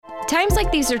Times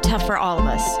like these are tough for all of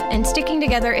us, and sticking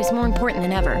together is more important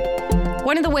than ever.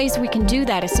 One of the ways we can do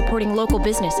that is supporting local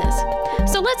businesses.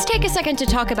 So let's take a second to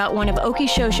talk about one of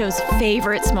Okeeshosho's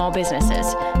favorite small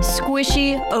businesses,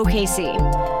 Squishy OKC.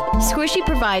 Squishy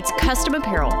provides custom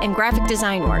apparel and graphic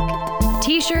design work.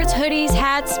 T-shirts, hoodies,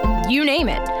 hats, you name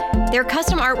it. Their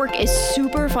custom artwork is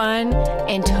super fun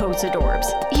and totes adorbs.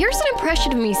 Here's an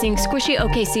impression of me seeing Squishy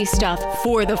OKC stuff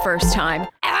for the first time.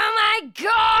 Oh my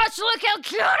gosh, look how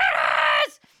cute it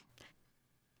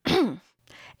is!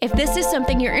 If this is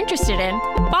something you're interested in,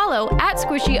 follow at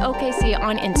Squishy OKC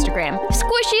on Instagram.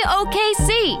 Squishy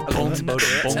OKC!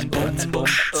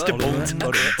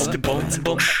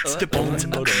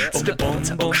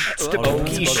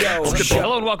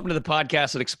 Hello and welcome to the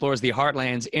podcast that explores the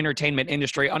Heartland's entertainment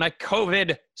industry on a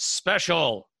COVID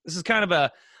special. This is kind of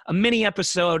a mini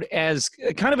episode as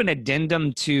kind of an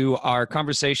addendum to our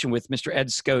conversation with Mr. Ed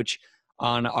Skoch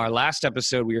on our last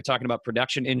episode. We were talking about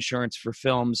production insurance for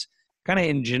films, kind of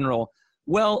in general.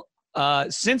 Well,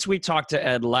 since we talked to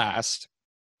Ed last,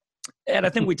 Ed, I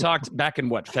think we talked back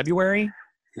in February?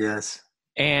 Yes.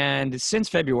 And since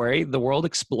February, the world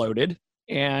exploded.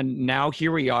 And now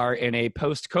here we are in a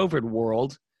post-COVID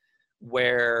world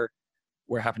where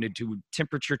we're having to do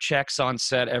temperature checks on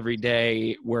set every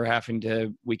day.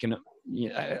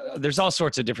 There's all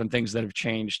sorts of different things that have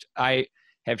changed. I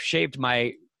have shaved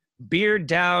my beard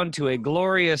down to a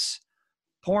glorious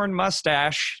porn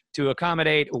mustache to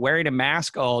accommodate wearing a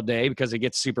mask all day because it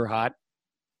gets super hot.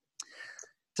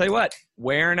 Tell you what,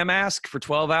 wearing a mask for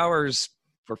 12 hours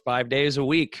for 5 days a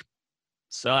week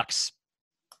sucks.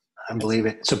 I believe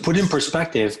it. So put in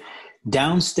perspective,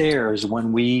 downstairs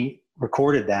when we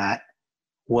recorded that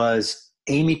was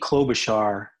Amy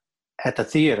Klobuchar at the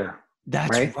theater.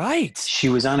 That's right. She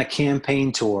was on a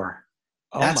campaign tour.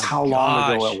 That's how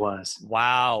long ago it was.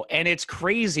 Wow. And it's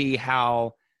crazy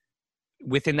how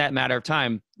within that matter of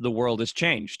time, the world has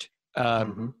changed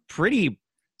pretty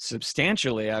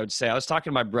substantially, I would say. I was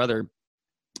talking to my brother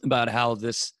about how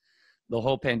the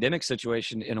whole pandemic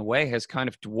situation, in a way, has kind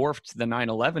of dwarfed the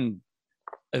 9/11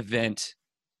 event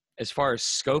as far as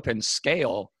scope and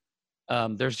scale.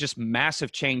 There's just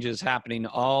massive changes happening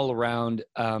all around,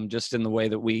 just in the way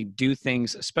that we do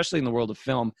things, especially in the world of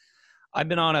film. I've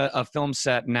been on a film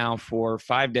set now for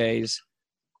 5 days.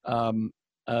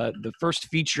 The first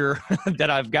feature that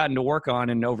I've gotten to work on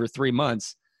in over 3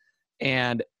 months.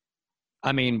 And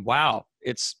I mean, wow,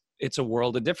 it's a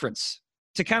world of difference.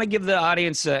 To kind of give the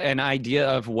audience an idea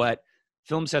of what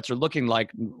film sets are looking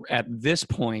like at this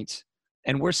point,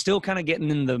 and we're still kind of getting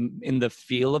in the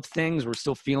feel of things. We're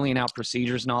still feeling out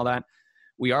procedures and all that.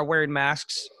 We are wearing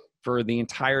masks for the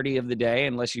entirety of the day,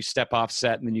 unless you step off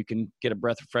set and then you can get a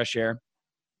breath of fresh air.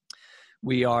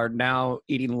 We are now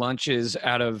eating lunches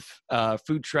out of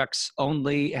food trucks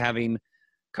only, having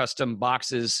custom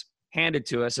boxes handed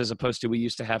to us, as opposed to we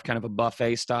used to have kind of a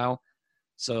buffet style.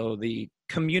 So the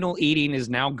communal eating is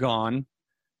now gone.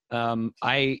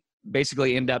 I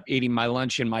basically end up eating my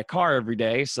lunch in my car every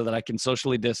day so that I can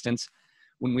socially distance.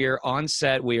 When we are on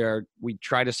set, we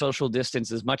try to social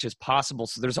distance as much as possible.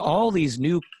 So there's all these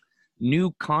new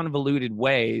convoluted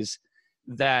ways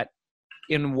that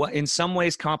in some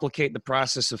ways complicate the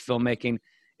process of filmmaking.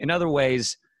 In other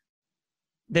ways,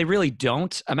 they really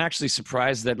don't. I'm actually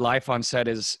surprised that life on set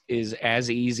is as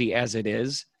easy as it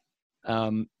is.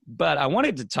 But I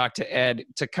wanted to talk to Ed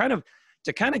to kind of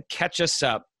catch us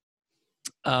up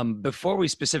before we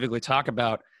specifically talk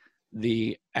about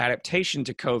the adaptation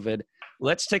to COVID.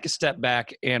 Let's take a step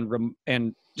back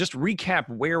and just recap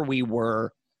where we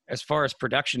were as far as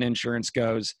production insurance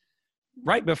goes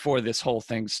right before this whole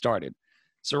thing started.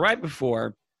 So right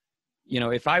before,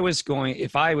 if I was going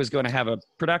to have a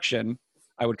production,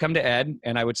 I would come to Ed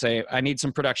and I would say, I need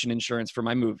some production insurance for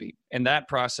my movie. And that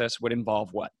process would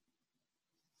involve what?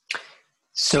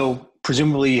 So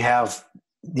presumably you have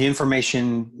the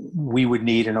information we would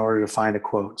need in order to find a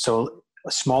quote. So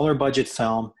a smaller budget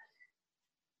film,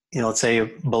 let's say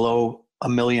below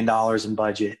 $1 million in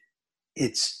budget,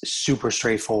 it's super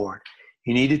straightforward.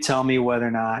 You need to tell me whether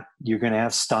or not you're going to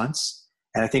have stunts.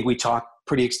 And I think we talked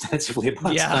pretty extensively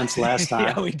about stunts last time.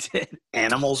 Yeah, we did.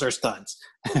 Animals are stunts.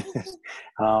 Cats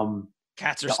are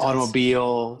the stunts.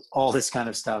 Automobile, all this kind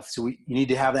of stuff. So you need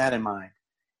to have that in mind.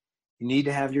 You need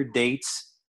to have your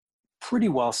dates pretty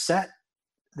well set.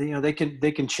 They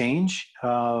can change,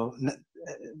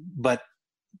 but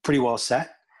pretty well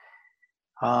set.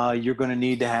 You're going to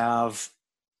need to have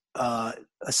a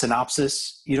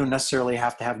synopsis. You don't necessarily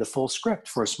have to have the full script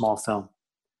for a small film.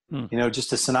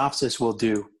 Just a synopsis will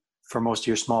do for most of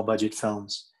your small budget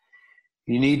films.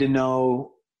 You need to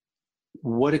know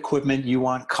what equipment you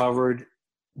want covered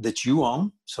that you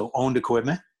own, so owned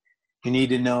equipment. You need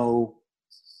to know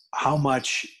how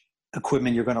much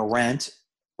equipment you're going to rent,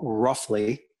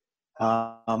 roughly.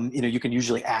 You can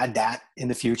usually add that in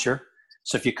the future.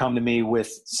 So if you come to me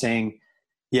with saying,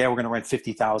 yeah, we're going to rent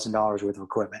 $50,000 worth of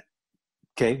equipment,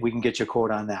 okay, we can get you a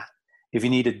quote on that. If you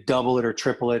need to double it or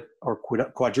triple it or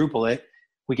quadruple it,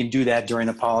 we can do that during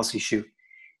the policy shoot.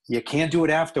 You can't do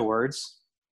it afterwards,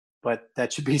 but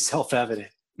that should be self-evident.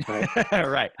 Right.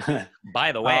 Right.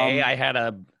 By the way, I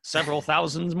had several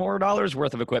thousands more dollars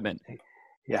worth of equipment.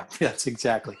 Yeah, that's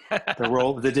exactly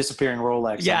the disappearing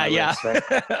Rolex. Yeah, yeah. List, right?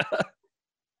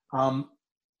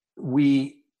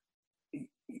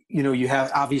 You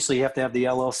have to have the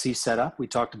LLC set up. We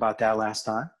talked about that last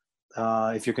time.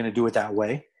 If you're going to do it that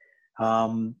way,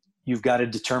 you've got to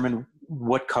determine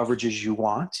what coverages you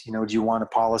want. Do you want a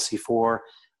policy for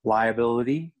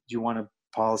liability? Do you want a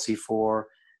policy for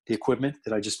the equipment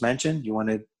that I just mentioned? Do you want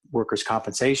a workers'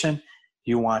 compensation? Do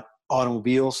you want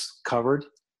automobiles covered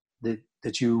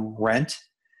that you rent?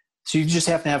 So you just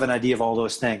have to have an idea of all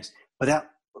those things. But that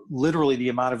literally the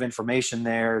amount of information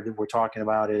there that we're talking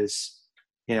about is,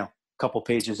 a couple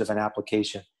pages of an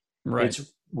application. Right.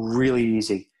 It's really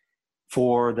easy.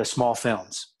 For the small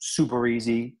films, super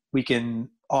easy. We can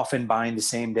often bind the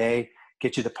same day,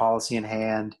 get you the policy in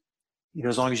hand.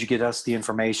 As long as you get us the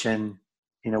information,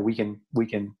 we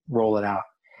can roll it out.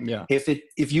 Yeah.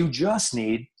 If you just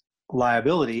need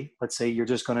liability, let's say you're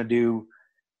just going to do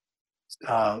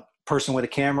person with a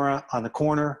camera on the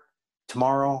corner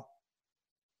tomorrow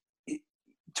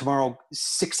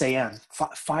 6 a.m.,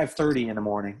 5:30 in the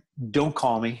morning. Don't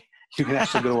call me. You can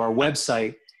actually go to our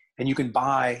website and you can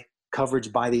buy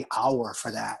coverage by the hour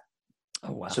for that.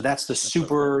 Oh, wow. So that's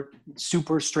super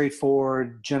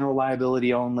straightforward, general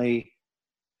liability only.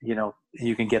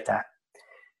 You can get that.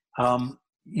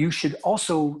 You should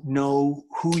also know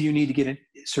who you need to get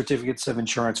certificates of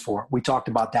insurance for. We talked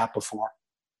about that before.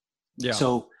 Yeah.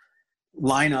 So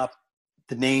line up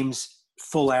the names,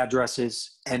 full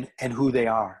addresses, and who they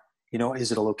are.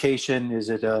 Is it a location? Is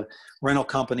it a rental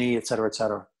company, et cetera, et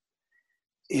cetera?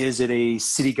 Is it a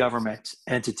city government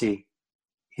entity?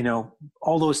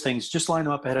 All those things, just line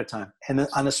them up ahead of time. And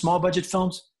on the small budget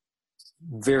films,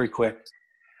 very quick.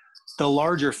 The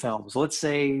larger films, let's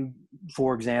say,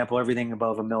 for example, everything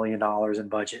above $1 million in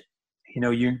budget,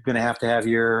 you're going to have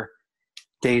your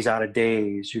days out of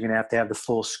days. You're going to have the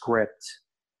full script.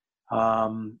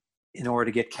 In order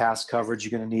to get cast coverage,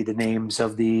 you're going to need the names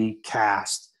of the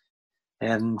cast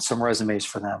and some resumes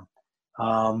for them.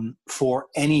 For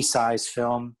any size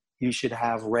film, you should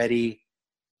have ready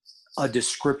a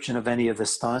description of any of the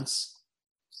stunts,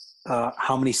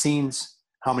 how many scenes,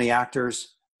 how many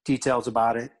actors, details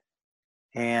about it,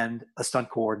 and a stunt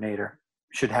coordinator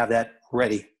should have that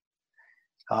ready.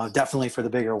 Definitely for the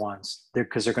bigger ones,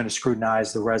 because they're going to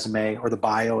scrutinize the resume or the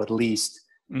bio at least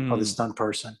of the stunt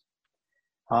person.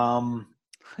 I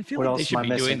feel like they should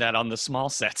be doing that on the small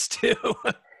sets too.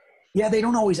 Yeah, they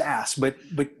don't always ask, but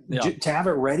yeah. To have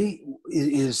it ready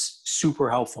is super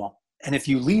helpful. And if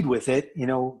you lead with it,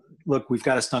 look, we've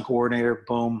got a stunt coordinator,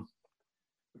 boom,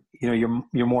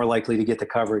 you're more likely to get the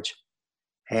coverage,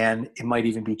 and it might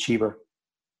even be cheaper.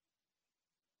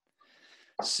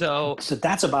 So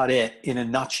that's about it in a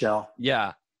nutshell.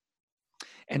 Yeah.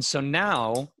 And so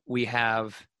now we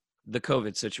have the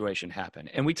COVID situation happen.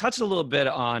 And we touched a little bit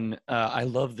on, I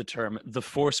love the term, the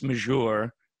force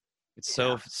majeure. It's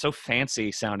so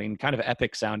fancy sounding, kind of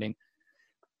epic sounding.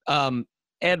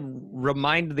 Ed,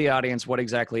 remind the audience what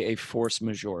exactly a force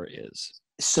majeure is.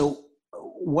 So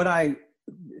what I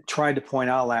tried to point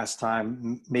out last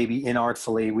time, maybe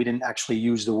inartfully, we didn't actually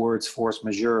use the words force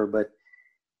majeure, but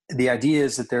the idea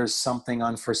is that there's something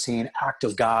unforeseen, act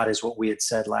of God is what we had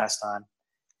said last time.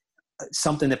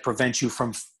 Something that prevents you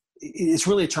from, it's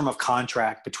really a term of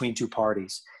contract between two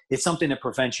parties. It's something that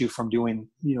prevents you from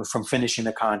from finishing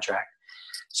the contract.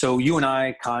 So you and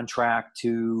I contract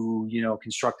to,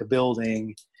 construct a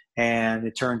building, and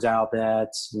it turns out that,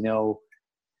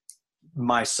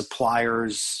 my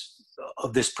suppliers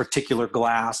of this particular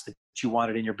glass that you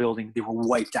wanted in your building, they were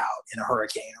wiped out in a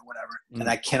hurricane or whatever, and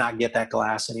I cannot get that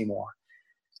glass anymore.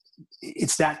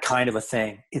 It's that kind of a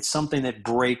thing. It's something that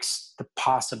breaks the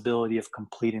possibility of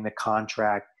completing the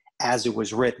contract as it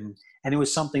was written, and it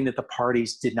was something that the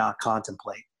parties did not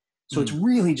contemplate. So it's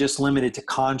really just limited to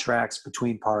contracts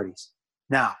between parties.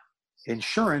 Now,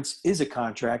 insurance is a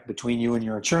contract between you and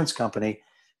your insurance company,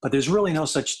 but there's really no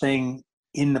such thing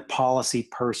in the policy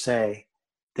per se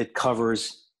that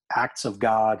covers acts of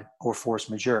God or force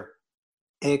majeure,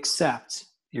 except,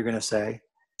 you're going to say,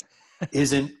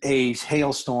 isn't a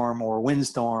hailstorm or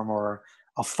windstorm or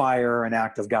a fire an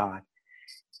act of God?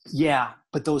 Yeah,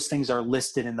 but those things are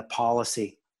listed in the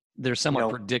policy. They're somewhat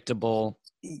predictable.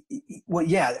 Well,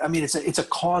 yeah, I mean, it's a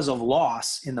cause of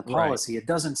loss in the policy. Right. It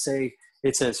doesn't say,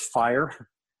 it says fire,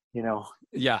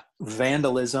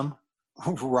 vandalism,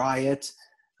 riot,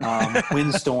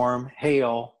 windstorm,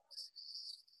 hail,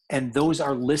 and those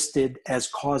are listed as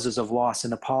causes of loss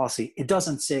in the policy. It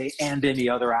doesn't say, and any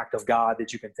other act of God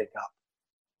that you can think of.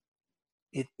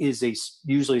 It is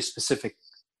usually a specific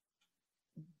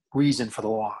reason for the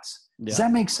loss. Does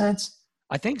that make sense?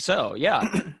 I think so. Yeah.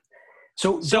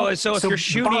 So if you're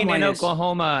shooting in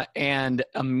Oklahoma and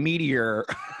a meteor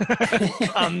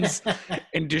comes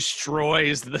and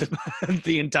destroys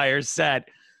the entire set,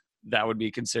 that would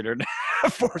be considered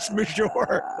force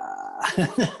majeure.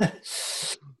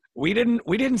 We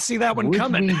didn't see that one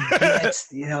coming.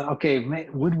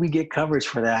 Would we get coverage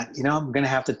for that? I'm going to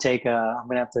have to take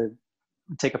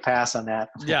a pass on that.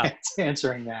 Yeah.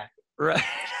 Answering that. Right.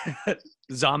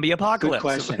 Zombie apocalypse.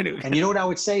 Good question. And you know what I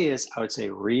would say is,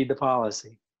 read the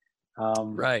policy.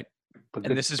 Right.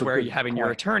 And this is where having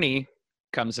your attorney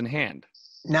comes in hand.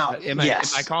 Now, am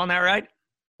I calling that right?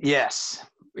 Yes.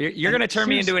 You're going to turn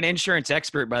me into an insurance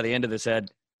expert by the end of this, Ed.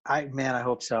 I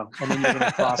hope so. And then you're going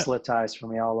to proselytize for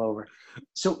me all over.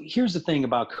 So here's the thing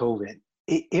about COVID.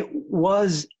 It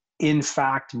was, in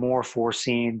fact, more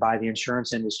foreseen by the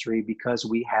insurance industry because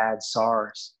we had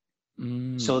SARS.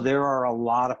 So there are a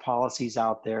lot of policies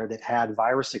out there that had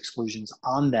virus exclusions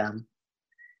on them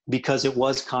because it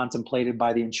was contemplated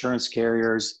by the insurance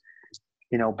carriers,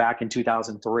 back in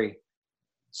 2003.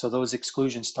 So those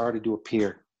exclusions started to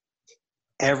appear.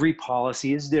 Every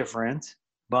policy is different,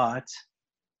 but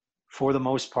for the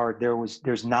most part,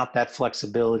 there's not that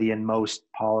flexibility in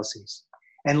most policies.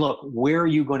 And look, where are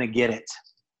you going to get it?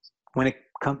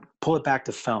 Pull it back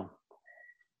to film.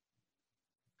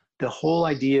 The whole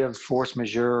idea of force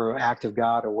majeure or act of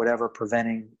God or whatever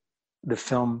preventing the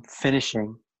film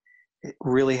finishing, it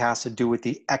really has to do with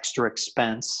the extra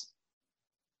expense,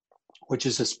 which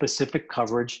is a specific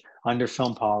coverage under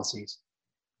film policies.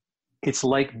 It's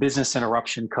like business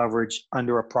interruption coverage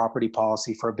under a property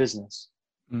policy for a business.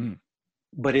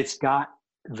 But it's got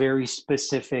very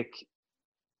specific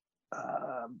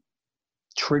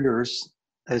triggers,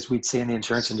 as we'd say in the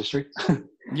insurance industry,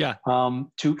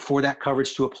 for that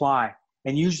coverage to apply.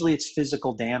 And usually it's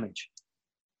physical damage.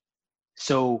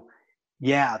 So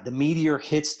the meteor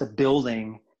hits the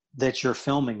building that you're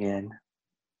filming in.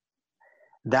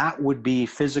 That would be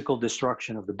physical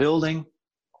destruction of the building.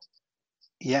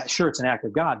 Yeah, sure, it's an act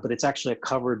of God, but it's actually a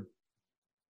covered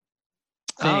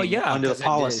thing under the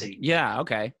policy. Yeah,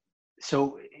 okay.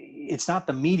 So it's not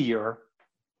the meteor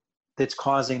that's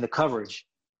causing the coverage.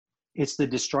 It's the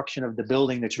destruction of the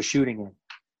building that you're shooting in.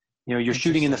 You're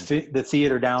shooting in the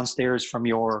theater downstairs from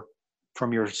your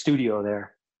studio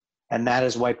there, and that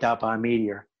is wiped out by a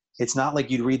meteor. It's not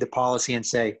like you'd read the policy and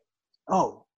say,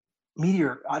 "Oh,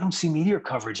 meteor, I don't see meteor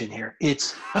coverage in here."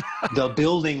 It's the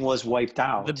building was wiped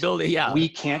out. The building, we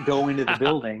can't go into the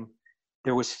building.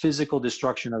 There was physical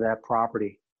destruction of that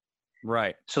property.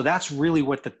 Right. So that's really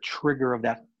what the trigger of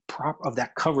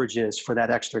that coverage is for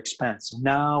that extra expense.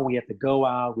 Now we have to go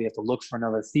out, we have to look for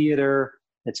another theater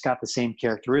that's got the same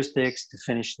characteristics to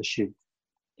finish the shoot.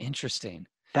 Interesting.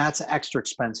 That's extra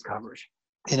expense coverage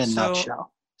in a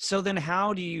nutshell. So then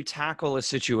how do you tackle a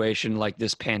situation like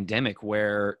this pandemic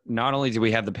where not only do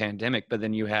we have the pandemic, but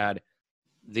then you had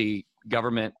the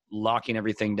government locking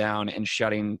everything down and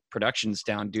shutting productions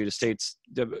down due to states.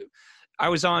 I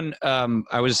was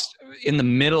in the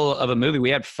middle of a movie. We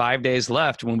had 5 days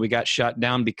left when we got shut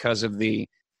down because of the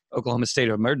Oklahoma state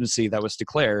of emergency that was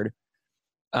declared.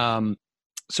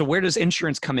 So where does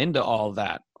insurance come into all of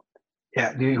that?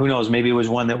 Yeah, who knows? Maybe it was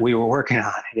one that we were working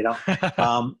on,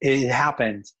 It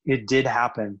happened. It did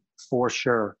happen for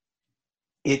sure.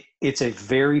 It's a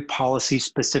very policy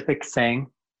specific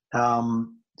thing.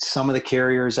 Some of the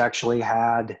carriers actually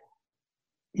had,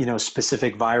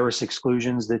 specific virus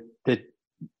exclusions that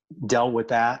dealt with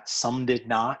that. Some did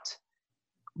not.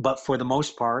 But for the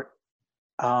most part,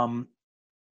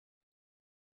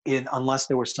 unless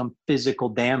there was some physical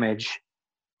damage,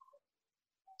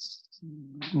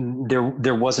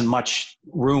 there wasn't much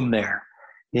room there.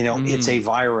 It's a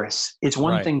virus. It's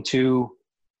one thing to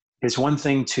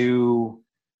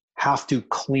have to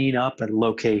clean up a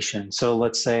location. So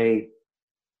let's say,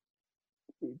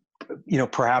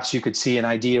 perhaps you could see an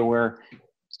idea where,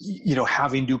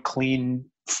 having to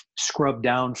scrub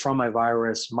down from a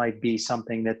virus might be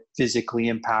something that physically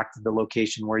impacted the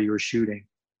location where you were shooting.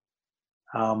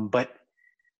 But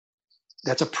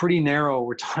that's a pretty narrow,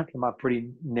 we're talking about pretty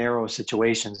narrow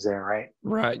situations there, right?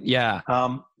 Right. Yeah.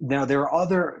 Now there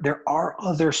are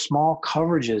other small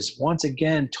coverages, once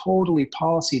again, totally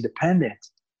policy dependent.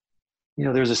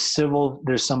 There's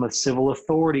some civil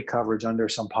authority coverage under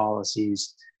some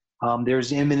policies.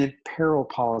 There's imminent peril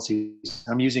policies.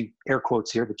 I'm using air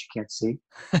quotes here, but you can't see.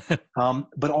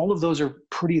 But all of those are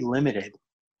pretty limited,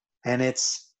 and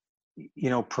it's,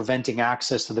 preventing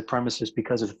access to the premises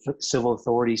because of civil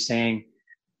authority saying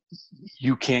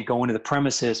you can't go into the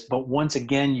premises, but once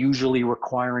again, usually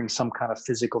requiring some kind of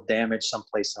physical damage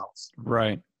someplace else.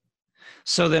 Right.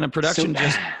 So then a production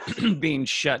just being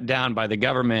shut down by the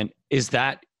government, is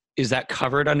that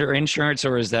covered under insurance,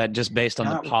 or is that just based on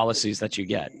the policies that you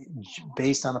get?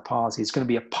 Based on the policy. It's going to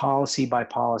be a policy by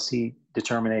policy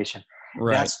determination.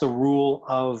 Right. That's the rule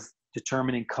of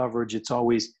determining coverage. It's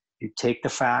always, you take the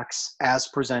facts as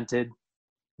presented,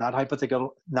 not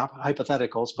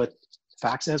hypotheticals, but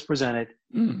facts as presented,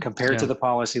 compared to the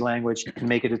policy language, and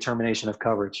make a determination of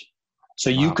coverage. So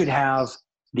you could have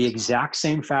the exact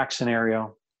same fact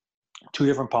scenario, 2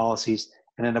 different policies,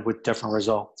 and end up with different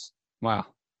results. Wow.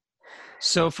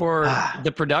 So for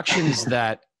the productions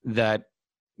that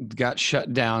got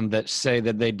shut down, that say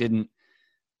that they didn't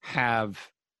have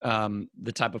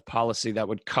the type of policy that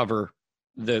would cover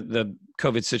the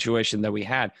COVID situation that we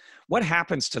had, what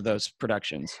happens to those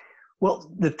productions?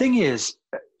 Well, the thing is,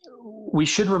 we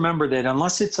should remember that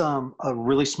unless it's a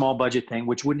really small budget thing,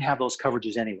 which wouldn't have those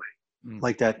coverages anyway,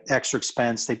 like that extra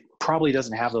expense, they probably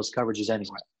doesn't have those coverages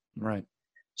anyway. Right.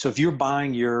 So if you're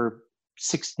buying your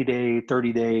 60-day,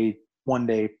 30-day,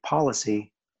 1-day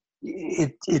policy,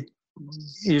 you're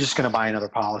just going to buy another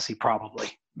policy probably,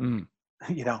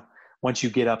 once you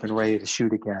get up and ready to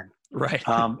shoot again. Right.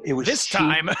 It was this cheap.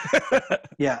 time.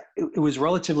 Yeah. It was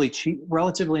relatively cheap,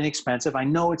 relatively inexpensive. I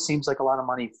know it seems like a lot of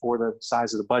money for the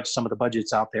size of the budget, some of the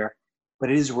budgets out there, but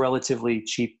it is relatively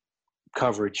cheap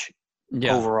coverage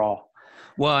overall.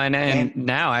 Well, and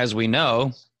now, as we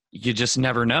know, you just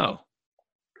never know.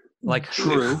 Like,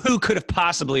 who could have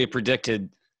possibly predicted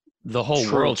the whole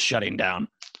world shutting down?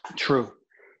 True.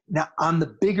 Now, on the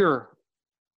bigger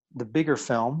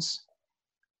films,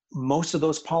 most of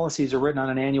those policies are written on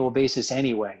an annual basis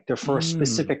anyway. They're for a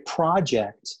specific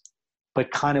project,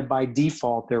 but kind of by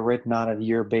default, they're written on a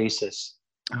year basis.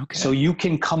 Okay. So you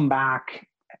can come back,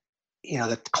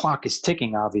 the clock is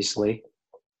ticking, obviously,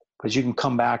 because you can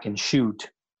come back and shoot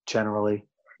generally.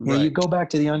 You go back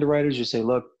to the underwriters, you say,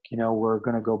 look, we're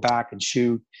going to go back and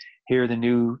shoot. Here's the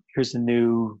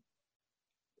new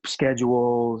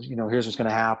schedule. Here's what's going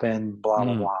to happen, blah,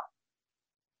 blah, blah.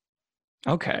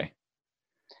 Okay.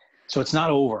 So it's not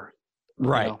over.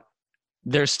 Right.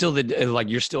 There's still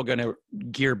you're still going to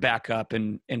gear back up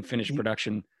and finish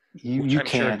production. You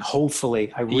can,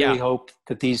 hopefully. I really hope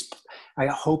that these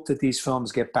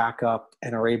films get back up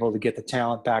and are able to get the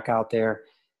talent back out there.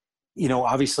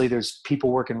 Obviously there's people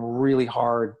working really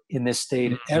hard in this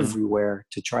state everywhere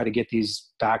to try to get these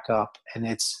back up,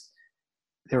 and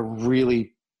they're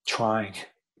really trying.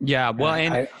 Yeah. Well,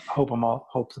 and I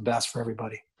hope the best for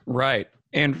everybody. Right.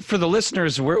 And for the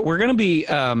listeners, we're going to be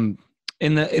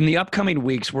in the upcoming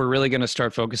weeks, we're really going to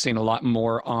start focusing a lot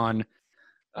more on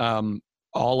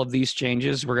all of these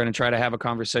changes. We're going to try to have a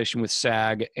conversation with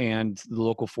SAG and the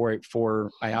local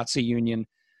 484 IATSE union,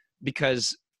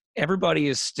 because everybody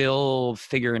is still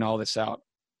figuring all this out.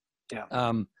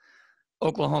 Yeah.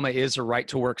 Oklahoma is a right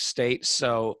to work state.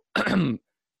 So,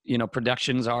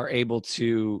 productions are able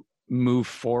to move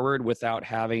forward without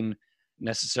having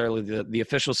necessarily the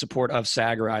official support of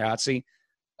SAG or IATSE.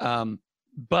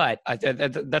 But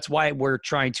that's why we're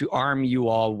trying to arm you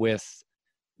all with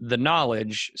the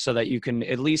knowledge so that you can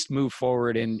at least move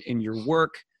forward in your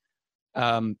work,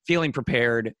 feeling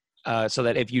prepared, so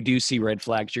that if you do see red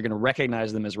flags, you're going to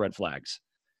recognize them as red flags.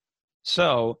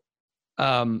 So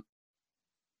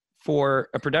for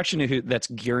a production that's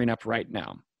gearing up right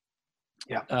now,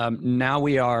 now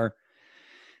we are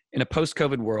in a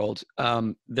post-COVID world.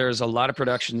 There's a lot of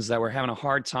productions that were having a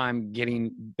hard time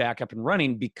getting back up and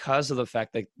running because of the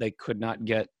fact that they could not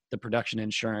get the production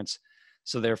insurance.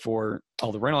 So therefore,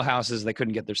 all the rental houses, they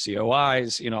couldn't get their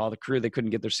COIs, all the crew, they couldn't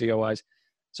get their COIs.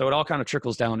 So it all kind of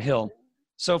trickles downhill.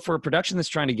 So for a production that's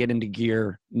trying to get into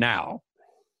gear now,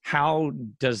 how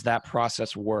does that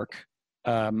process work,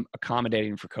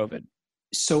 accommodating for COVID?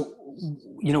 So,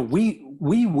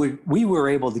 we were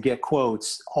able to get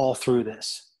quotes all through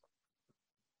this.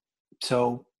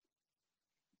 So,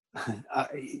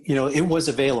 it was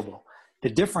available. The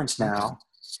difference now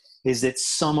is that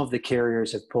some of the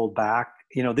carriers have pulled back.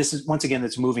 This is, once again,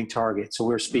 it's moving target. So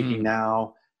we're speaking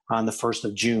now on the 1st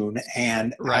of June.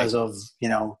 And Right. as of,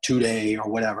 today or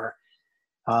whatever,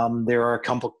 there are a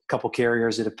couple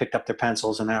carriers that have picked up their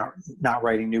pencils and are not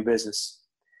writing new business.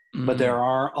 But there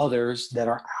are others that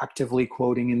are actively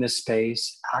quoting in this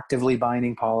space, actively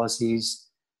binding policies.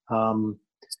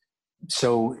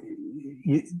 So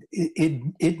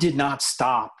it did not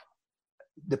stop.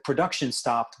 The production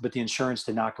stopped, but the insurance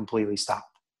did not completely stop.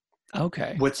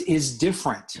 Okay. What is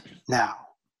different now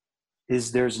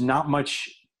is there's not much.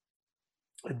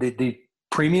 The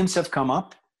premiums have come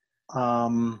up.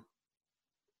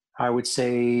 I would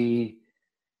say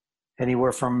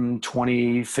anywhere from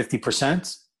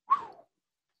 20-50%.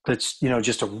 That's,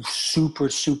 just a super,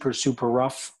 super, super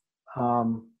rough,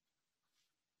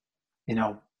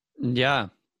 Yeah.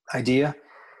 idea.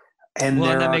 And Well,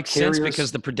 there that are makes carriers, sense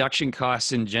because the production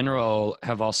costs in general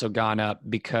have also gone up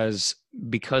because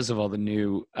of all the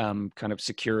new kind of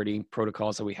security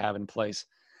protocols that we have in place.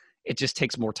 It just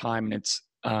takes more time, and it's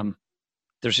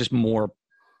there's just more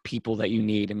people that you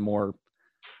need and more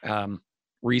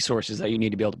resources that you need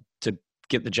to be able to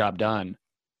get the job done.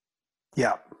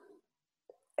 Yeah.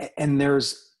 And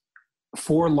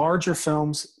for larger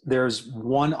films, there's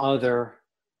one other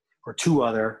or two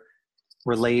other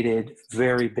related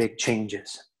very big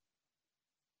changes.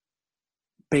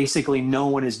 Basically, no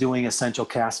one is doing essential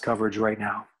cast coverage right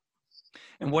now.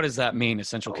 And what does that mean,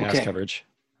 essential cast coverage?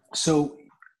 So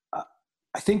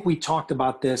I think we talked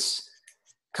about this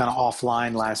kind of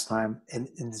offline last time.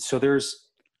 And so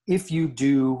if you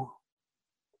do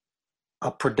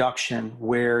a production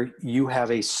where you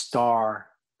have a star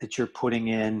that you're putting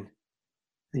in,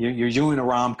 you're doing a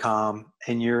rom-com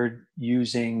and you're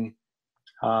using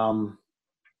a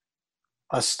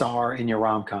star in your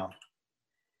rom-com,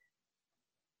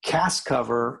 cast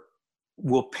cover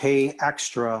will pay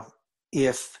extra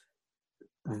if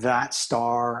that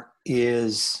star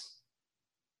is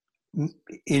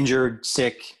injured,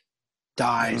 sick,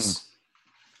 dies,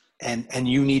 and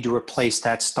you need to replace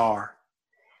that star.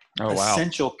 Oh, wow.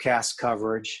 Essential cast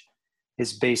coverage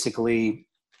is basically,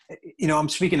 I'm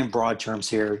speaking in broad terms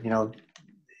here,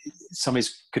 somebody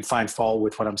could find fault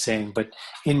with what I'm saying, but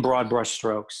in broad brush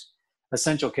strokes,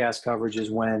 essential cast coverage is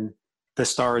when the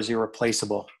star is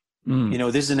irreplaceable.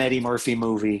 This is an Eddie Murphy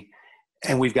movie,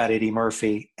 and we've got Eddie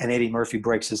Murphy, and Eddie Murphy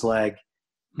breaks his leg,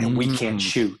 and we can't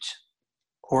shoot,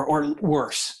 or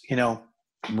worse,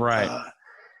 Right.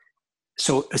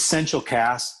 So essential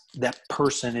cast, that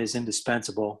person is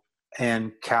indispensable,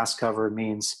 and cast cover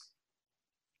means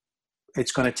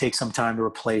it's going to take some time to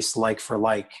replace like for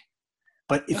like.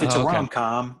 But if it's a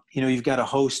rom-com, you've got a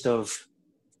host of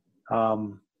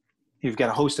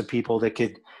people that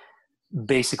could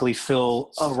basically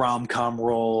fill a rom-com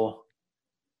role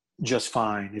just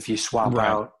fine if you swap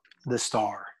out the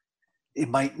star. It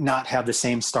might not have the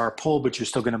same star pull, but you're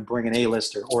still going to bring an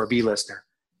A-lister or a B-lister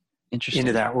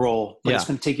into that role. But it's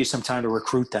going to take you some time to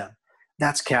recruit them.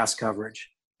 That's cast coverage.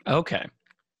 Okay.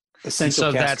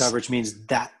 Essential cast coverage means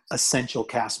that essential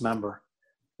cast member.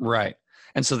 Right.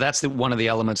 And so that's one of the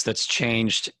elements that's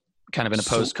changed kind of in a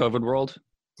post-COVID world?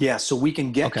 Yeah, so we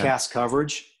can get cast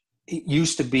coverage. It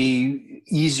used to be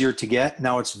easier to get.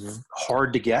 Now it's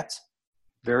hard to get,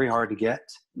 very hard to get.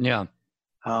 Yeah.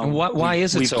 And why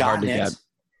is it so hard to get?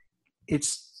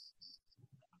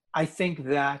 I think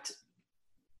that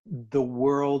the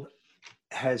world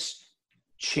has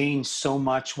changed so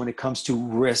much when it comes to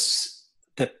risks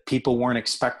that people weren't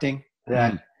expecting,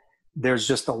 that there's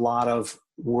just a lot of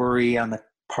worry on the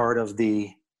part of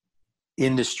the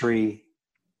industry.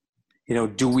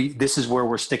 This is where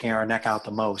we're sticking our neck out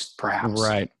the most, perhaps.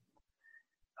 Right.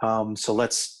 So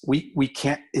we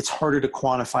can't, it's harder to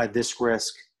quantify this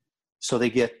risk. So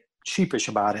they get sheepish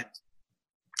about it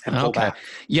and pull back.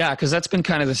 Yeah. Cause that's been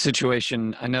kind of the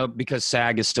situation. I know because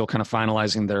SAG is still kind of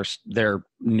finalizing their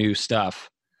new stuff.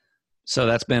 So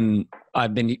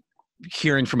I've been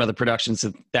hearing from other productions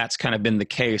that that's kind of been the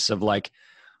case of like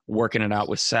working it out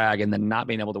with SAG and then not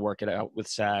being able to work it out with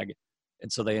SAG.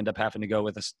 And so they end up having to go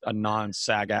with a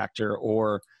non-SAG actor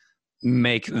or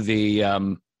make have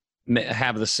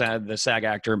the SAG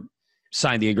actor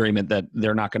sign the agreement that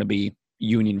they're not going to be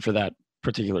union for that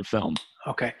particular film.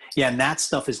 Okay. Yeah. And that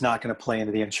stuff is not going to play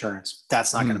into the insurance.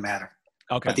 That's not going to matter.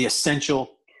 Okay. But the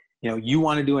essential, you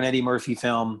want to do an Eddie Murphy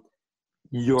film,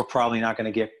 you're probably not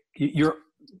going to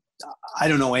I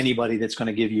don't know anybody that's going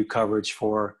to give you coverage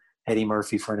for Eddie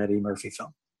Murphy for an Eddie Murphy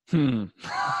film.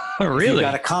 Really? If you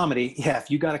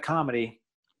got a comedy,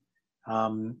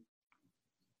 and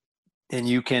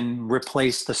you can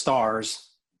replace the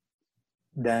stars,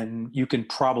 then you can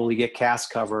probably get cast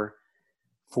cover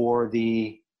for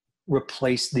the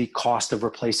cost of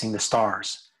replacing the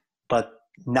stars. But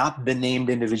not the named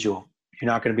individual.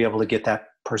 You're not going to be able to get that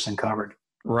person covered.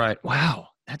 Right. Wow.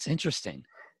 That's interesting.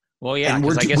 Well, yeah, And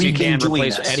because I guess you we've been can doing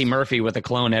replace this. Eddie Murphy with a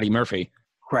clone Eddie Murphy.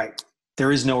 Right.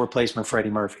 There is no replacement for Eddie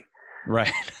Murphy.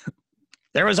 Right.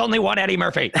 There was only one Eddie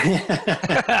Murphy.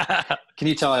 Can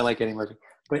you tell I like Eddie Murphy?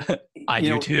 But I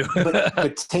do too.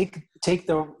 but take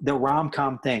the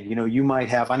rom-com thing. You know, you might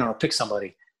have, I don't know, pick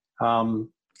somebody. You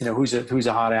know, who's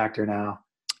a hot actor now?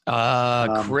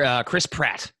 Chris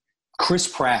Pratt. Chris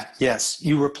Pratt. Yes,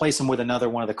 you replace him with another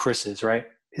one of the Chris's, right?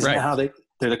 Isn't that how they're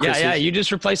the Chris's? Yeah. You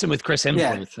just replace him with Chris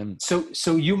Hemsworth. Yeah. And so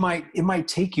it might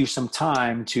take you some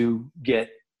time to get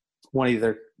one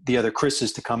of the other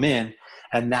Chris's to come in,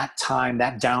 and that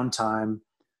downtime,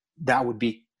 that would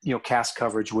be, you know, cast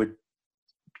coverage would.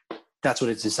 That's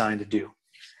what it's designed to do.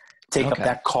 Take up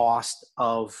that cost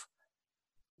of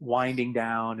winding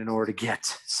down in order to get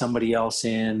somebody else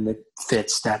in that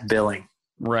fits that billing.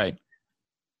 Right.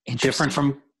 Different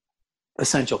from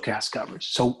essential cast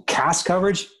coverage. So cast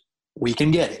coverage, we can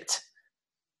get it.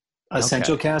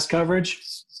 Essential cast coverage,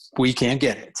 we can't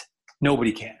get it.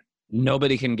 Nobody can.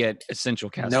 Nobody can get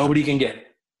essential cast. Nobody can get it.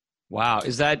 Wow.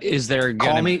 Is there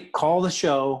call the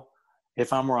show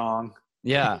if I'm wrong.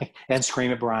 Yeah. And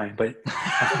scream at Brian. But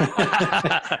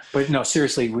but no,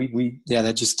 seriously, we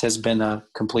that just has been a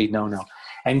complete no-no.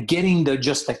 And getting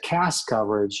the cast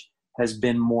coverage has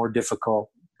been more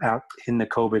difficult out in the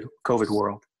COVID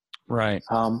world. Right.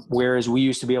 Whereas we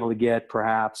used to be able to get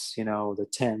perhaps, you know, the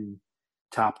 10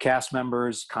 top cast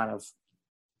members kind of,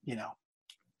 you know,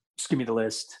 just give me the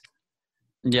list.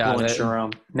 Yeah. We'll insure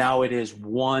them. Now it is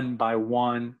one by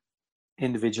one,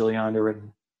 individually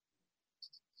underwritten.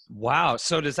 Wow.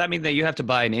 So does that mean that you have to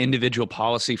buy an individual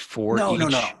policy for each?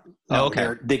 No. Oh,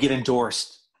 okay. They get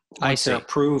endorsed. Once they're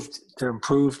approved,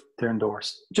 they're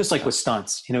endorsed. Just like with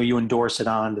stunts, you know, you endorse it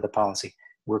onto the policy.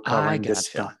 We're covering this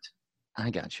stunt. I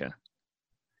gotcha.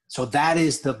 So that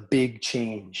is the big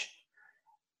change.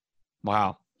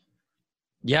 Wow.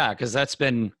 Yeah, because that's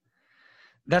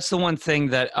the one thing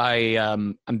that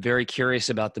I'm very curious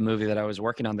about the movie that I was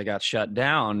working on that got shut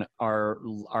down. Our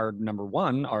number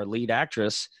one, our lead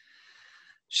actress,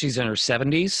 she's in her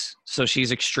 70s, so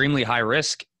she's extremely high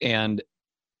risk, and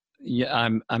yeah,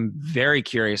 I'm very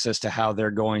curious as to how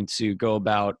they're going to go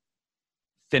about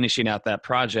finishing out that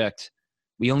project.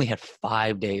 We only had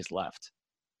 5 days left,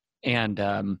 and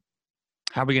how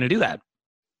are we going to do that?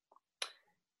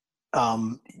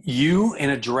 You in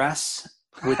a dress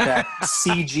with that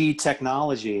CG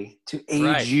technology to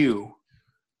age you,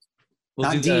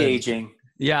 not de-aging,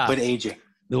 but aging.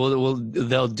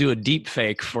 They'll do a deep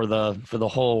fake for the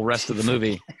whole rest of the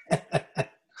movie.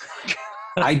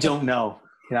 I don't know.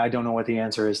 I don't know what the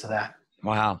answer is to that.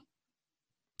 Wow.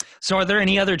 So are there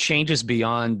any other changes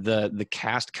beyond the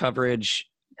cast coverage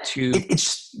to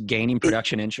gaining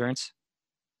production insurance?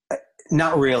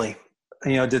 Not really.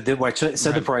 You know,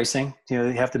 the pricing, you know,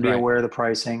 you have to be aware of the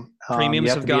pricing. Premiums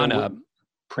have gone up.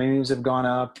 Premiums have gone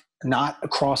up, not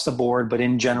across the board, but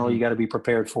in general, you got to be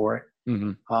prepared for it.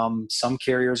 Mm-hmm. Some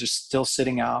carriers are still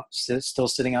sitting on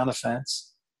the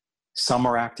fence. Some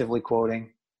are actively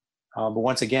quoting. But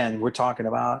once again, we're talking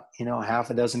about, you know, half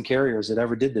a dozen carriers that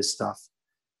ever did this stuff.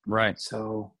 Right.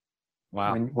 So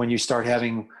wow. When you start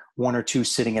having one or two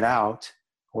sitting it out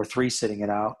or three sitting it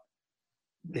out,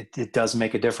 it does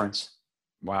make a difference.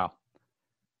 Wow.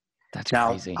 That's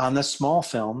crazy. Now, on the small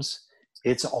films,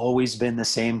 it's always been the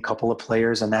same couple of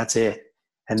players and that's it.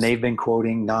 And they've been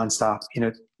quoting nonstop. You know,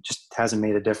 it just hasn't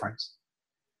made a difference.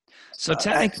 So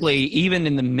technically, even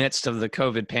in the midst of the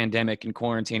COVID pandemic and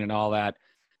quarantine and all that,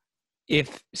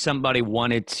 if somebody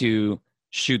wanted to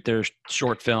shoot their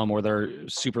short film or their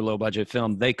super low budget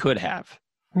film, they could have.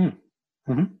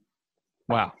 Mm-hmm.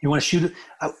 Wow. You want to shoot it?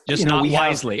 Just not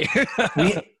wisely.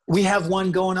 we have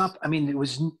one going up. I mean, it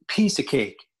was a piece of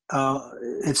cake.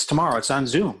 It's tomorrow. It's on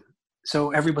Zoom.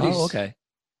 So everybody's, okay.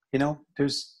 You know,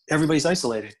 everybody's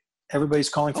isolated. Everybody's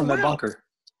calling from their bunker.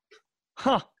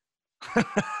 Huh.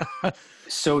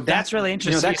 So that's really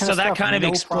interesting. You know, that kind of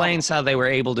explains how they were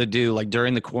able to do, like,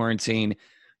 during the quarantine,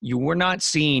 you were not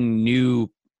seeing new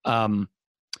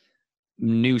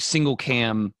single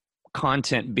cam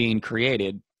content being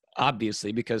created,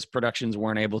 obviously, because productions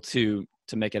weren't able to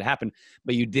make it happen.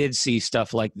 But you did see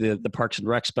stuff like the Parks and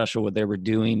Rec special where they were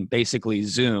doing basically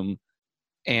Zoom,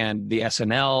 and the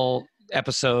SNL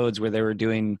episodes where they were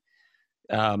doing,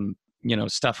 you know,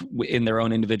 stuff in their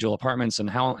own individual apartments and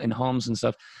in homes and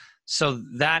stuff. So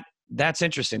that's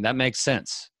interesting. That makes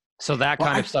sense. So that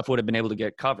kind of stuff would have been able to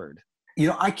get covered. You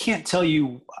know, I can't tell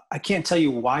you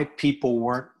why people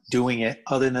weren't doing it,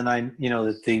 other than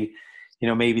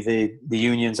maybe the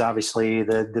unions, obviously,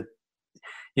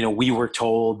 we were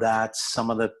told that some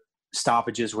of the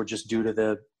stoppages were just due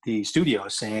to the studio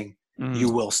saying you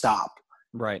will stop.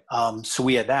 Right. So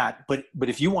we had that, but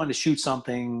if you wanted to shoot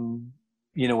something,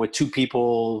 with two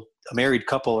people, a married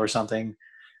couple or something,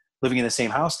 living in the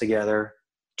same house together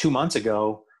 2 months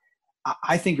ago,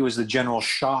 I think it was the general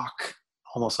shock,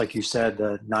 almost like you said,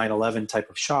 the 9/11 type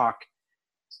of shock,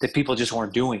 that people just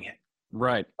weren't doing it.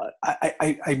 Right.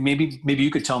 I maybe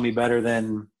you could tell me better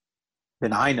than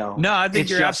I know. No, I think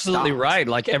you're absolutely right.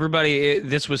 Like everybody,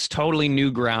 this was totally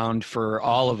new ground for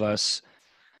all of us.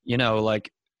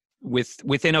 Like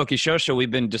within Okie Shosho,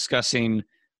 we've been discussing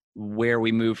where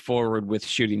we move forward with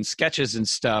shooting sketches and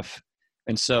stuff.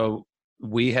 And so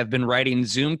we have been writing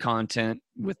Zoom content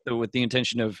with the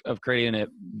intention of creating it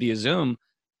via Zoom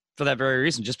for that very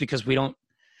reason, just because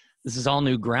this is all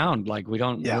new ground. Like we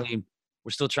don't really,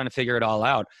 we're still trying to figure it all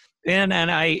out. And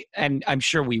I'm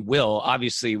sure we will.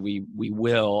 Obviously, we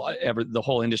will. The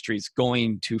whole industry is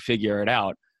going to figure it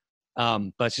out,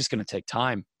 but it's just going to take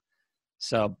time.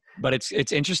 So, but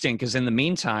it's interesting because in the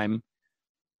meantime,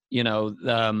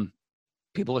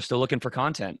 people are still looking for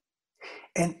content.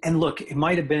 And look, it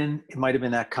might have been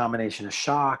that combination of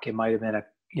shock. It might have been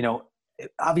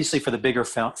obviously for the bigger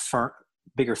films.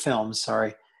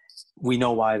 Sorry, we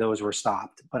know why those were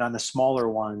stopped. But on the smaller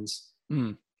ones.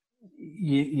 I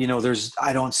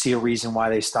don't see a reason why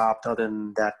they stopped other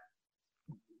than that,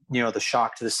 the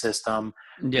shock to the system,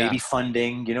 maybe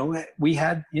funding, we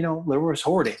had, there was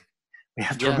hoarding. We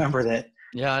have to remember that.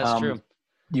 Yeah, that's true.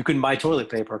 You couldn't buy toilet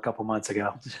paper a couple months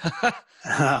ago.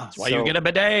 That's why you get a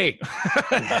bidet.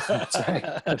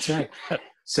 Yeah, that's right.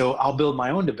 So I'll build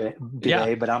my own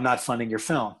bidet, but I'm not funding your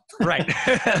film. Right.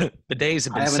 Bidets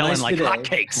have been selling like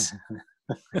hotcakes.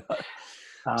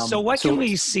 So what can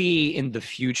we see in the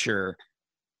future,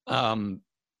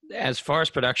 as far as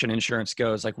production insurance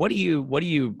goes? Like, what do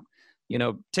you,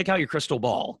 take out your crystal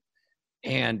ball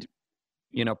and,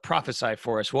 prophesy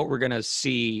for us what we're going to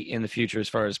see in the future as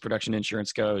far as production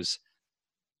insurance goes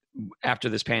after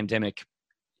this pandemic,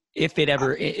 if we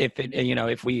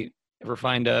ever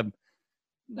find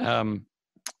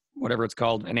whatever it's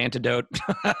called, an antidote,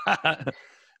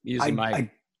 using my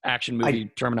action movie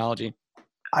terminology.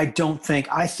 I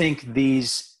think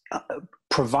these,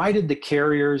 provided the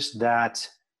carriers that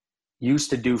used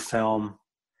to do film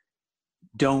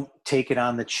don't take it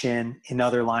on the chin in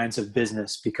other lines of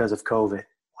business because of COVID.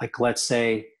 Like, let's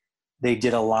say they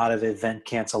did a lot of event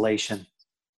cancellation.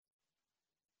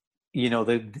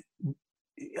 I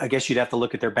guess you'd have to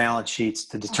look at their balance sheets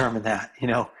to determine that,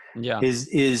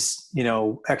 is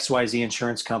XYZ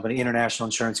insurance company, international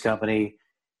insurance company,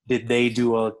 did they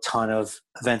do a ton of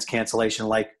events cancellation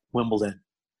like Wimbledon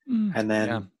and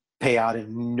then pay out an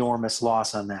enormous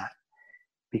loss on that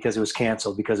because it was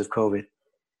canceled because of COVID?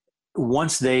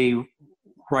 Once they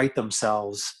right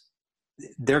themselves,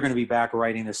 they're going to be back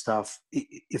writing this stuff.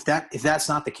 If that's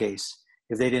not the case,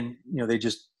 if they didn't, they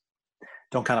just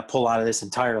don't kind of pull out of this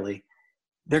entirely,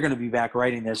 they're going to be back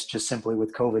writing this just simply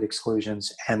with COVID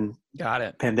exclusions and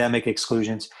pandemic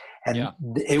exclusions. And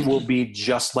it will be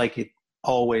just like it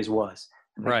always was.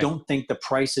 Right. I don't think the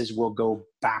prices will go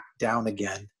back down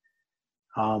again.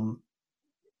 To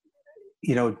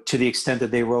the extent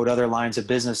that they wrote other lines of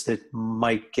business that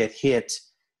might get hit,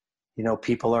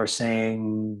 people are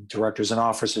saying directors and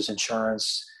officers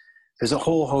insurance. There's a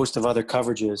whole host of other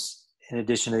coverages in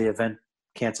addition to the event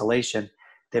cancellation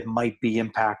that might be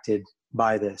impacted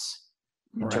by this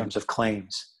in terms of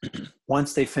claims.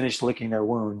 Once they finish licking their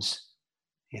wounds,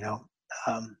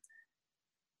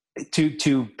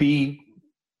 to be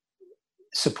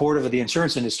supportive of the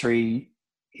insurance industry,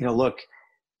 look,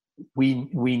 we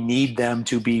need them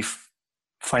to be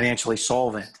financially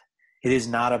solvent. It is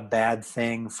not a bad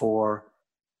thing for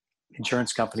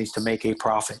insurance companies to make a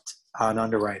profit on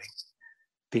underwriting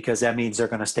because that means they're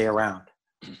going to stay around.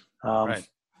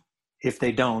 If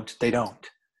they don't, they don't.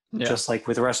 Yeah. Just like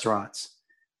with restaurants,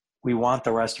 we want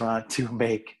the restaurant to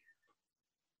make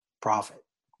profit.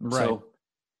 Right. So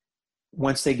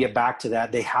once they get back to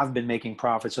that, they have been making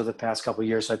profits over the past couple of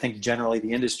years. So I think generally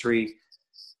the industry,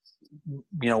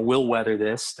 will weather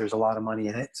this. There's a lot of money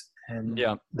in it, and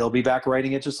they'll be back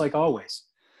writing it just like always.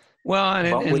 Well,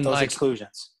 and with those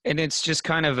exclusions. And it's just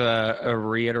kind of a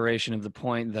reiteration of the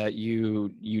point that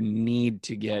you need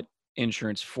to get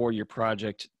insurance for your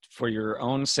project, for your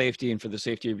own safety and for the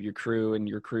safety of your crew and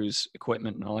your crew's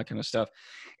equipment and all that kind of stuff.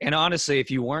 And honestly,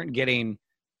 if you weren't getting,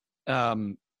 a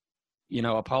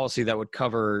policy that would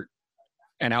cover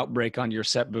an outbreak on your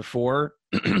set before,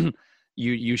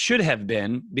 you should have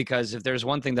been, because if there's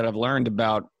one thing that I've learned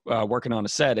about working on a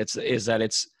set, is that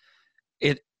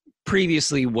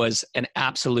previously was an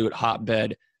absolute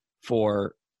hotbed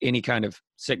for any kind of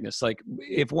sickness. Like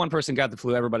if one person got the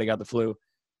flu, everybody got the flu.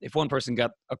 If one person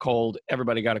got a cold,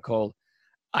 everybody got a cold.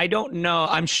 I don't know.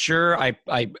 I'm sure, I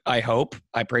hope,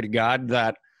 I pray to God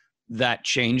that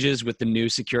changes with the new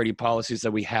security policies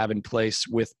that we have in place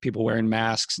with people wearing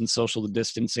masks and social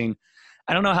distancing.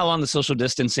 I don't know how long the social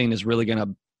distancing is really going to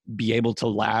be able to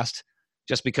last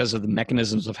just because of the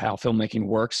mechanisms of how filmmaking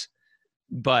works.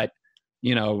 But,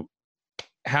 you know,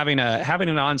 having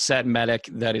an on-set medic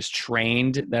that is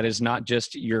trained, that is not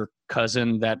just your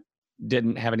cousin that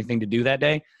didn't have anything to do that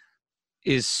day,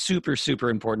 is super, super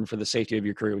important for the safety of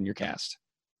your crew and your cast.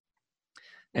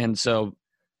 And so,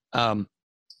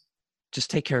 just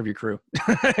take care of your crew.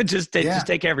 just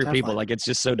take care of your people. Like, it's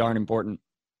just so darn important.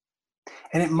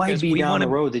 And it might be down the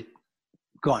road that,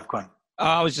 go on.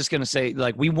 I was just going to say,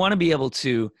 like, we want to be able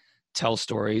to tell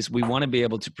stories. We want to be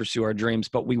able to pursue our dreams,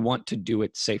 but we want to do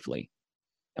it safely.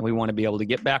 And we want to be able to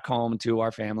get back home to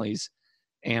our families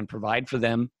and provide for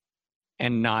them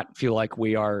and not feel like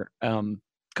we are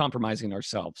compromising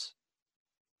ourselves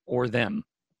or them.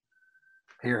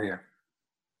 Hear, hear.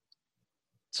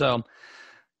 So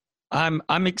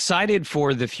I'm excited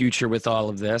for the future with all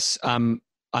of this. I'm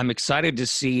excited to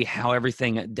see how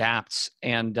everything adapts.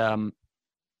 And,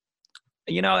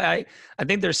 you know, I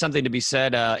think there's something to be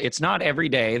said. It's not every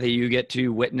day that you get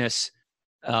to witness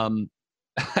an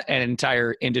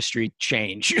entire industry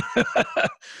change.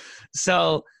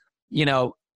 So, you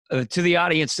know, to the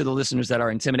audience, to the listeners that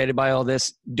are intimidated by all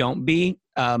this, don't be.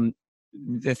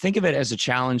 Think of it as a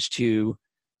challenge to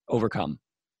overcome.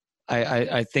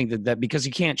 I think that because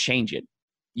you can't change it,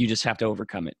 you just have to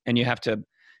overcome it, and you have to,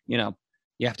 you know,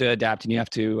 you have to adapt, and you have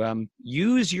to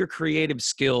use your creative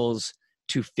skills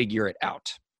to figure it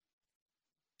out.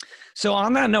 So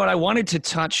on that note, I wanted to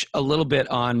touch a little bit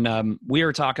on, we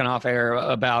were talking off air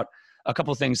about a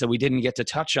couple of things that we didn't get to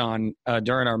touch on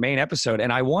during our main episode.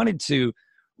 And I wanted to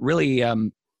really,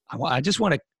 I just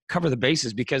want to cover the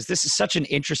bases because this is such an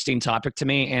interesting topic to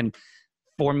me. And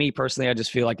for me personally, I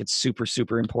just feel like it's super,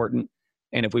 super important.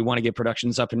 And if we want to get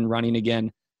productions up and running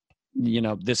again, you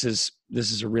know, this is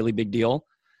a really big deal.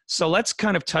 So let's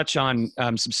kind of touch on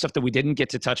some stuff that we didn't get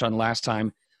to touch on last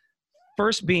time.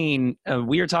 First being,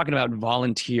 we are talking about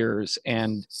volunteers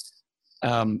and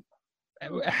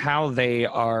how they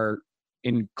are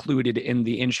included in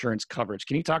the insurance coverage.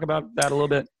 Can you talk about that a little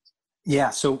bit? Yeah.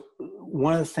 So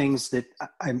one of the things that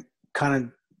I kind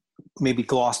of maybe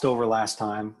glossed over last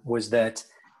time was that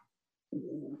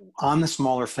on the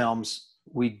smaller films,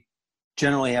 we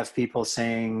generally have people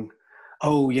saying,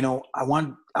 oh, you know, I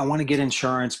want to get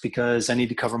insurance because I need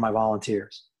to cover my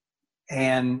volunteers.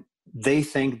 And they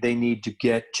think they need to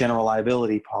get general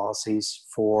liability policies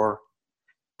to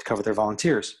cover their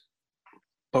volunteers.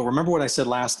 But remember what I said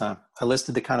last time. I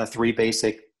listed the kind of four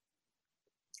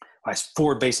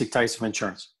basic types of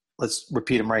insurance. Let's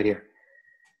repeat them right here.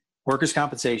 Workers'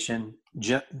 compensation,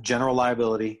 general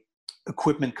liability,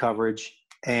 equipment coverage,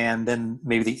 and then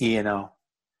maybe the E&O.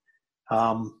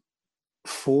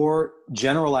 For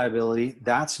general liability,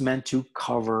 that's meant to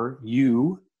cover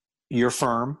you, your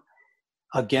firm,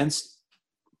 against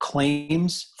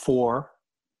claims for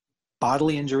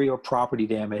bodily injury or property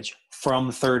damage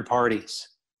from third parties.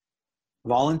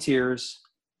 Volunteers,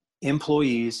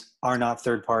 employees are not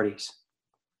third parties.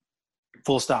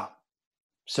 Full stop.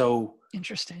 So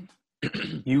interesting.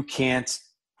 you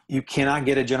cannot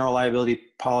get a general liability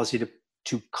policy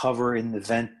to cover in the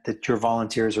event that your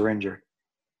volunteers are injured.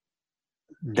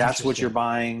 That's what you're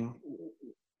buying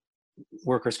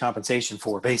workers' compensation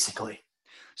for, basically.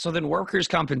 So then workers'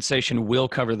 compensation will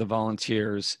cover the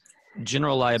volunteers.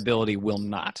 General liability will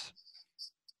not.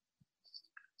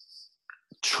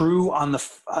 True on the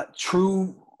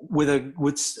true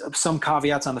with some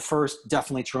caveats on the first,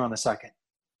 definitely true on the second.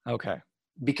 Okay.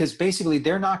 Because basically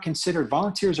they're not considered,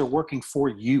 volunteers are working for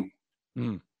you.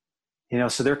 You know,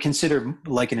 so they're considered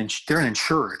like they're an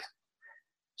insured.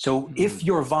 So if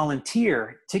you're a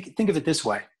volunteer, think of it this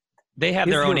way. They have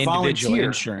their own individual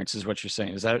insurance, is what you're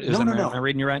saying. Is that no. Am I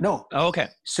reading you right? No. Oh, okay.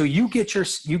 So you get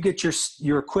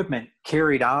your equipment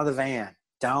carried out of the van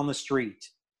down the street,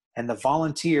 and the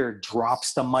volunteer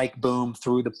drops the mic boom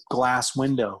through the glass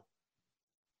window,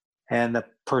 and the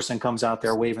person comes out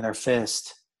there waving their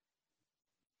fist.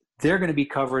 They're going to be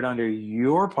covered under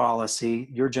your policy,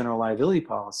 your general liability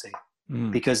policy,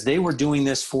 because they were doing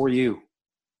this for you.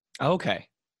 Okay.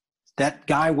 That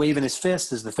guy waving his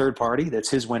fist is the third party. That's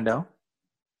his window.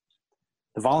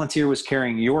 The volunteer was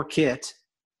carrying your kit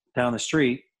down the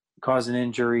street, causing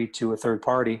injury to a third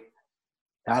party.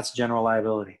 That's general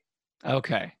liability.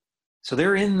 Okay. So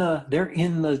they're in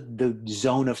the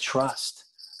zone of trust.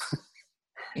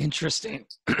 Interesting.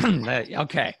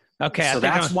 Okay. So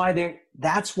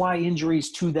that's why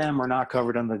injuries to them are not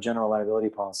covered under the general liability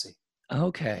policy.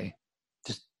 Okay.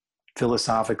 Just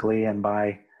philosophically and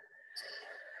by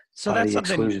that's the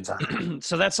exclusions on something.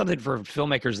 So that's something for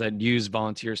filmmakers that use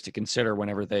volunteers to consider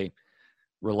whenever they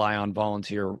rely on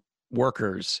volunteer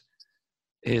workers,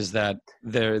 is that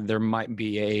there might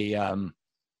be a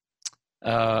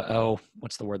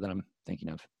what's the word that I'm thinking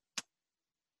of?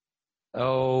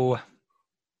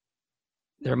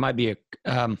 There might be a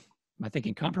am I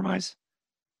thinking compromise?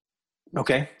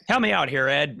 Okay. Help me out here,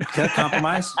 Ed.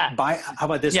 Compromise? How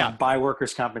about this Yeah. one? Buy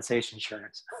workers' compensation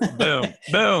insurance. Boom.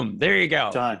 Boom. There you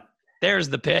go. Done. There's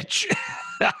the pitch.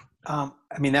 I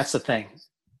mean, that's the thing.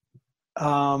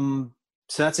 So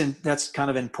that's kind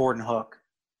of an important hook.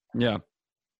 Yeah.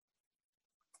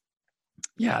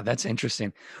 Yeah, that's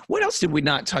interesting. What else did we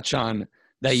not touch on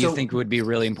that you think would be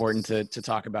really important to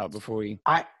talk about before we?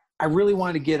 I really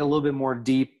wanted to get a little bit more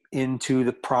deep into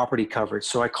the property coverage.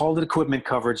 So I called it equipment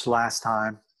coverage last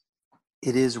time.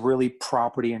 It is really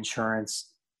property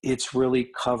insurance. It's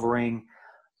really covering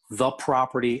the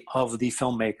property of the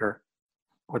filmmaker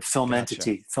or the film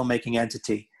entity, filmmaking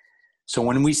entity. So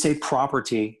when we say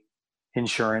property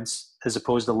insurance, as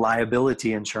opposed to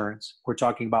liability insurance, we're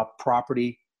talking about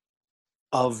property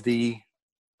of the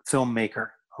filmmaker.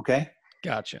 Okay.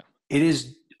 Gotcha. It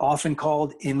is often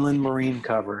called inland marine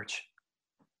coverage,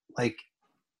 like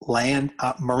land,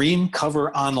 marine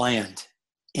cover on land,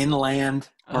 inland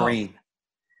marine.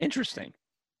 Interesting.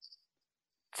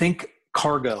 Think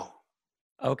cargo.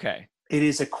 Okay. It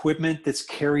is equipment that's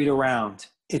carried around.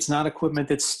 It's not equipment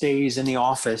that stays in the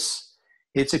office.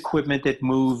 It's equipment that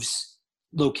moves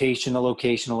location to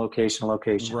location to location to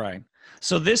location. Right.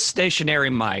 So this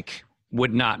stationary mic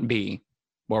would not be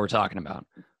what we're talking about.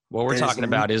 What we're talking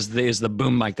about is the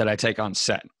boom mic that I take on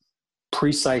set.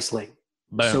 Precisely.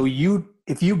 Boom. So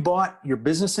if you bought your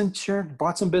business insurance,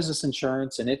 bought some business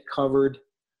insurance and it covered,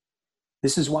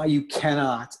 this is why you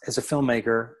cannot, as a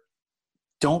filmmaker,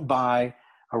 don't buy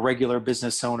a regular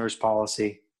business owner's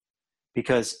policy,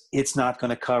 because it's not going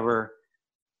to cover,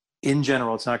 in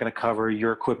general, it's not going to cover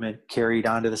your equipment carried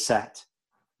onto the set.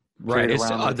 Right.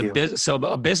 So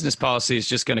a business policy is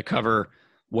just going to cover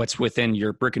what's within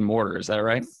your brick and mortar. Is that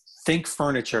right? Think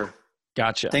furniture.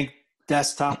 Gotcha. Think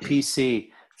desktop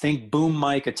PC. Think boom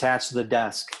mic attached to the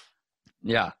desk.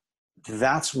 Yeah.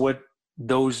 That's what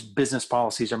those business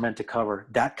policies are meant to cover.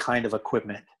 That kind of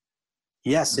equipment.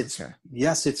 Yes,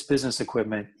 it's business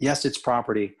equipment. Yes, it's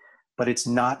property, but it's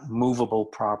not movable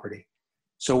property.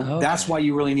 So that's why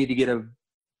you really need to get a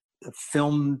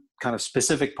film kind of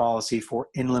specific policy for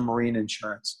inland marine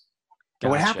insurance. Gotcha.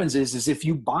 And what happens is if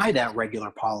you buy that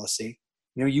regular policy,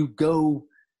 you go,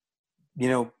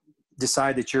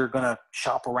 decide that you're going to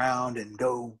shop around and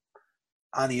go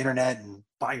on the internet and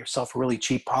buy yourself a really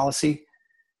cheap policy.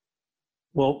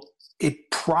 Well,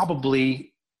 it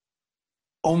probably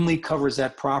only covers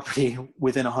that property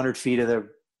within 100 feet of the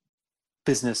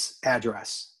business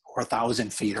address, or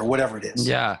 1,000 feet, or whatever it is.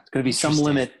 Yeah. It's going to be some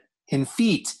limit in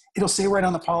feet. It'll say right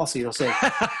on the policy, it'll say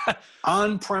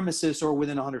on premises or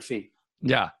within 100 feet.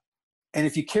 Yeah. And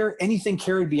if you carry anything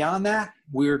carried beyond that,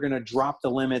 we're going to drop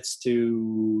the limits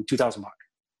to $2,000.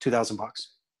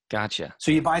 Gotcha.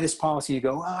 So you buy this policy, you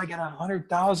go, I got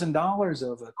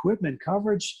 $100,000 of equipment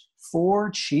coverage for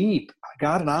cheap. I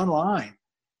got it online.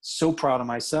 So proud of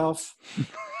myself.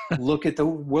 Look at the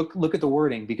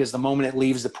wording, because the moment it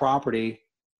leaves the property,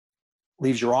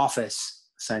 leaves your office,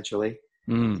 essentially,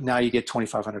 now you get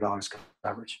 $2,500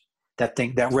 coverage.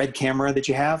 That red camera that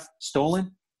you have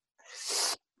stolen,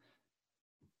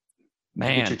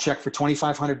 man, get your check for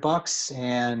 $2,500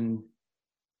 and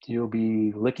you'll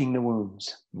be licking the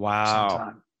wounds. Wow,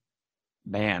 sometime.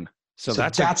 Man. So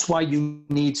that's why you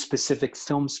need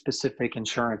film specific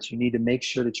insurance. You need to make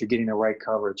sure that you're getting the right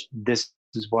coverage. This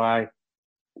is why.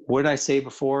 What did I say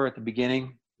before at the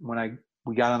beginning when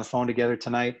we got on the phone together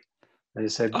tonight? I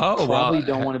said, don't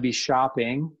want to be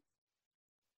shopping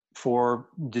for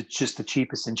just the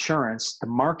cheapest insurance. The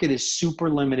market is super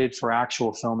limited for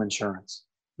actual film insurance.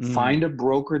 Find a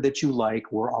broker that you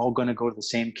like. We're all going to go to the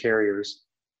same carriers.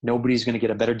 Nobody's going to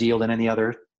get a better deal than any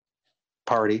other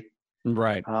party.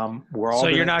 Right.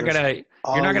 You're not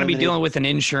gonna be dealing with an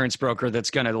insurance broker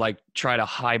that's gonna try to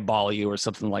highball you or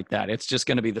something like that. It's just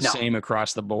gonna be the same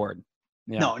across the board.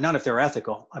 Yeah. No, not if they're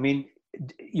ethical. I mean,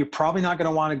 you're probably not going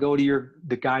to want to go to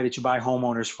the guy that you buy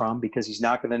homeowners from, because he's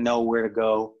not going to know where to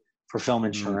go for film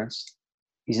insurance.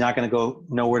 He's not going to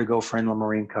know where to go for inland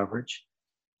marine coverage.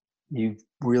 You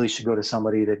really should go to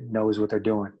somebody that knows what they're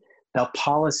doing. Now,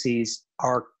 policies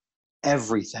are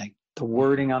everything. The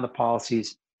wording on the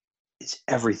policies is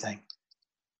everything.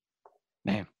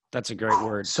 Man, that's a great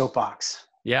word. Soapbox.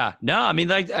 Yeah, no, I mean,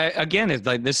 again, it's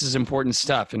like, this is important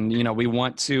stuff. And, we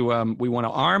want to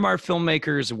arm our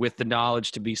filmmakers with the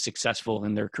knowledge to be successful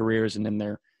in their careers and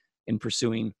in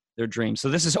pursuing their dreams. So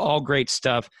this is all great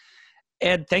stuff.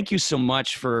 Ed, thank you so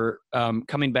much for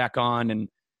coming back on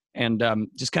and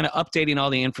just kind of updating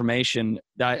all the information.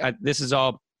 This is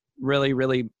all really,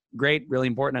 really great, really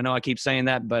important. I know I keep saying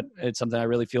that, but it's something I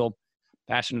really feel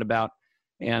passionate about.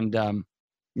 And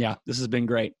yeah, this has been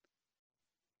great.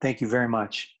 Thank you very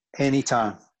much.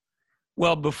 Anytime.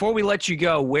 Well, before we let you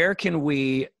go, where can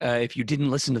we, if you didn't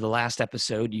listen to the last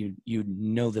episode, you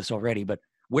know this already, but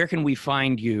where can we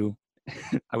find you?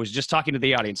 I was just talking to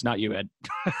the audience, not you, Ed.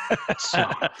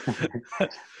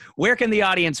 Where can the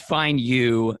audience find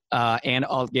you and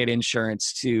Altgate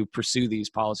Insurance to pursue these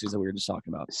policies that we were just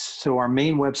talking about? So our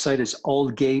main website is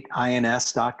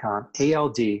aldgateins.com,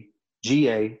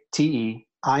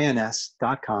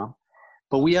 ALDGATEINS.com.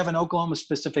 But we have an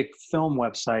Oklahoma-specific film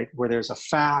website where there's a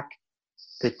FAQ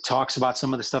that talks about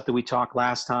some of the stuff that we talked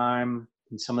last time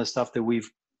and some of the stuff that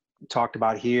we've talked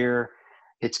about here.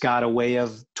 It's got a way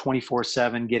of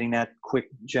 24/7 getting that quick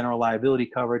general liability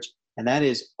coverage, and that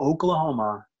is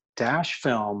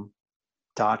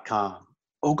Oklahoma-film.com.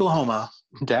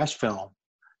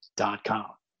 Oklahoma-film.com.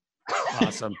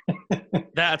 Awesome.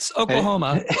 That's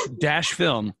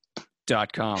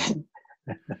Oklahoma-film.com.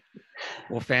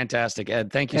 Well, fantastic,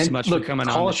 Ed. Thank you so much for coming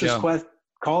on the show.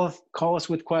 Call us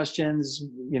with questions.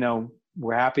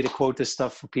 We're happy to quote this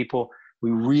stuff for people.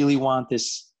 We really want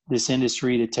this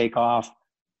industry to take off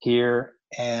here,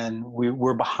 and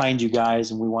we're behind you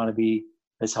guys, and we want to be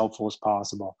as helpful as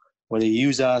possible. Whether you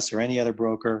use us or any other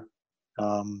broker,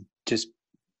 just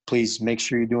please make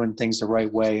sure you're doing things the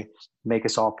right way. Make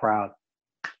us all proud.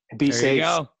 And be safe. There you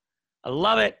go. I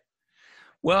love it.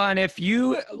 Well, and if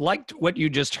you liked what you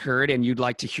just heard and you'd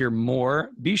like to hear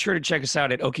more, be sure to check us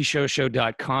out at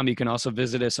okieshowshow.com. You can also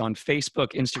visit us on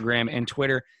Facebook, Instagram, and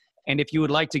Twitter. And if you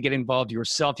would like to get involved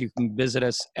yourself, you can visit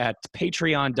us at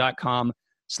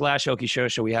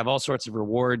patreon.com/okieshowshow. We have all sorts of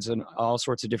rewards and all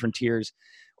sorts of different tiers.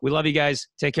 We love you guys.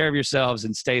 Take care of yourselves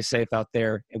and stay safe out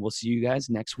there. And we'll see you guys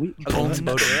next week. The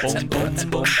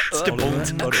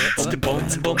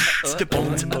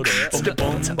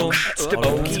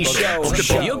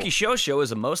Okie Show Show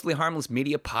is a mostly harmless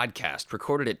media podcast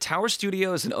recorded at Tower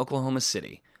Studios in Oklahoma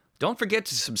City. Don't forget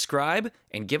to subscribe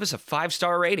and give us a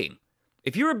 5-star rating.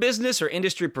 If you're a business or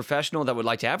industry professional that would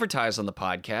like to advertise on the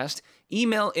podcast,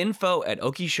 email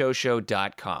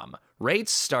info@okieshowshow.com.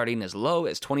 Rates starting as low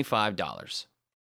as $25.